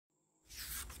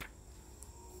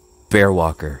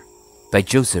Bearwalker by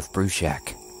Joseph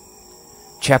Bruchak.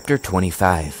 Chapter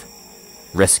 25.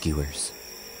 Rescuers.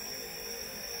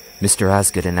 Mr.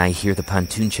 Osgood and I hear the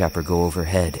pontoon chopper go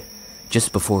overhead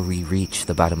just before we reach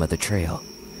the bottom of the trail.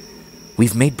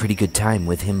 We've made pretty good time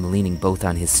with him leaning both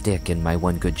on his stick and my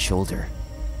one good shoulder.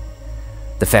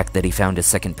 The fact that he found a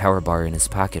second power bar in his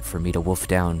pocket for me to wolf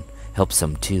down helps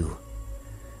some too.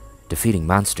 Defeating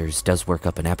monsters does work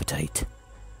up an appetite.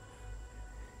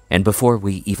 And before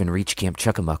we even reach Camp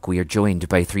Chuckamuck, we are joined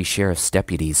by 3 sheriff's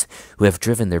deputies who have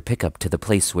driven their pickup to the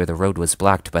place where the road was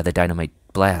blocked by the dynamite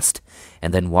blast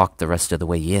and then walked the rest of the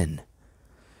way in.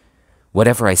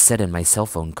 Whatever I said in my cell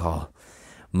phone call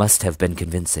must have been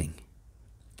convincing.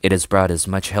 It has brought as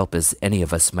much help as any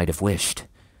of us might have wished,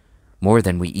 more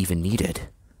than we even needed.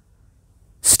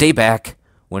 "Stay back,"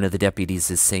 one of the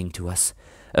deputies is saying to us.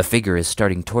 A figure is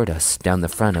starting toward us down the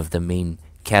front of the main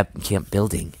camp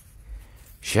building.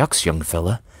 "Shucks, young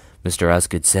fella," Mr.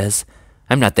 Osgood says.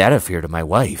 "I'm not that afeard of my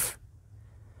wife."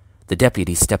 The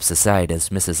deputy steps aside as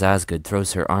Mrs. Osgood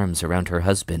throws her arms around her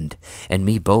husband and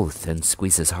me both and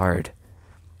squeezes hard.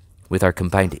 With our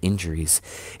combined injuries,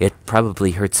 it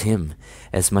probably hurts him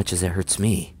as much as it hurts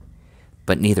me,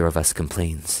 but neither of us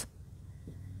complains.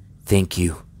 "Thank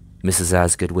you," Mrs.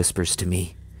 Osgood whispers to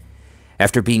me.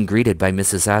 After being greeted by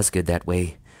Mrs. Osgood that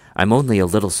way, I'm only a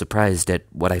little surprised at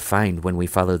what I find when we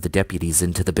follow the deputies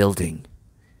into the building.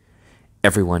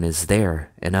 Everyone is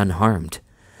there and unharmed,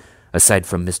 aside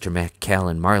from Mr. Mac, Cal,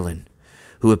 and Marlin,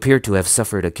 who appear to have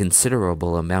suffered a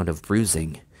considerable amount of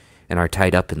bruising and are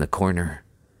tied up in the corner.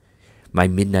 My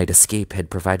midnight escape had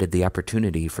provided the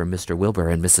opportunity for Mr. Wilbur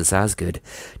and Mrs. Osgood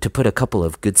to put a couple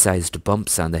of good-sized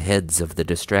bumps on the heads of the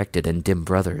distracted and dim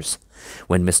brothers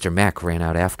when Mr. Mac ran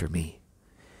out after me.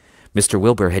 Mr.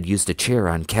 Wilbur had used a chair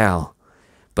on Cal,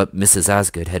 but Mrs.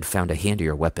 Osgood had found a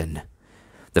handier weapon.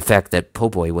 The fact that Po'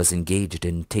 was engaged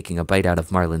in taking a bite out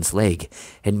of Marlin's leg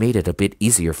had made it a bit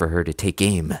easier for her to take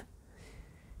aim.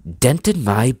 "Dented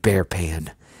my bear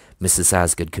pan," Mrs.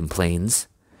 Osgood complains.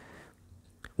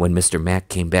 When Mr. Mac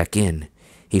came back in,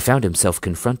 he found himself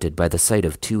confronted by the sight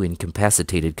of 2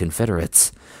 incapacitated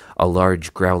Confederates, a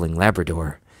large growling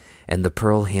Labrador, and the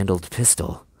pearl-handled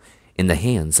pistol in the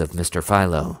hands of Mr.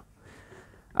 Philo.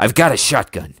 "I've got a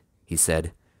shotgun," he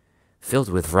said. "Filled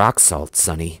with rock salt,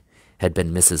 sonny," had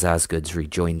been Mrs. Osgood's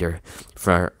rejoinder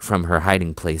from her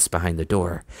hiding place behind the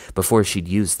door, before she'd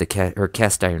used her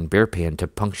cast-iron bear pan to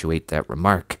punctuate that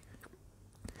remark.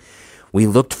 "We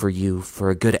looked for you for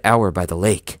a good hour by the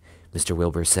lake," Mr.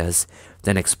 Wilbur says,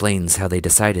 then explains how they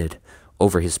decided,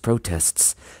 over his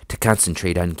protests, to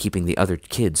concentrate on keeping the other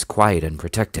kids quiet and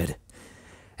protected.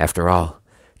 After all,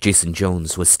 Jason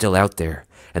Jones was still out there,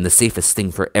 and the safest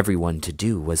thing for everyone to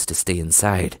do was to stay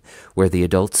inside, where the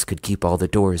adults could keep all the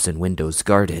doors and windows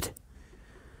guarded.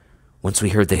 "Once we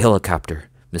heard the helicopter,"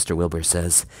 Mr. Wilbur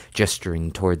says,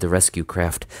 gesturing toward the rescue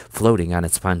craft floating on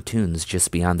its pontoons just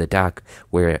beyond the dock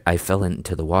where I fell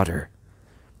into the water.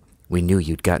 "We knew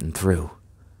you'd gotten through."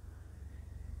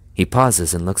 He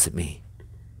pauses and looks at me.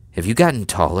 "Have you gotten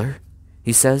taller?"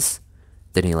 he says.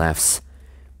 Then he laughs.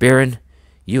 "Baron,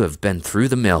 you have been through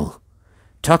the mill.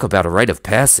 Talk about a rite of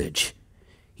passage."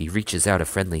 He reaches out a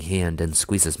friendly hand and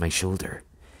squeezes my shoulder.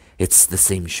 It's the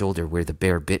same shoulder where the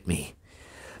bear bit me.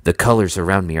 The colors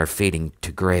around me are fading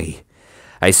to gray.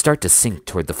 I start to sink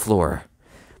toward the floor.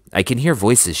 I can hear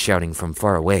voices shouting from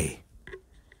far away.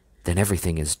 Then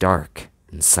everything is dark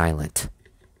and silent.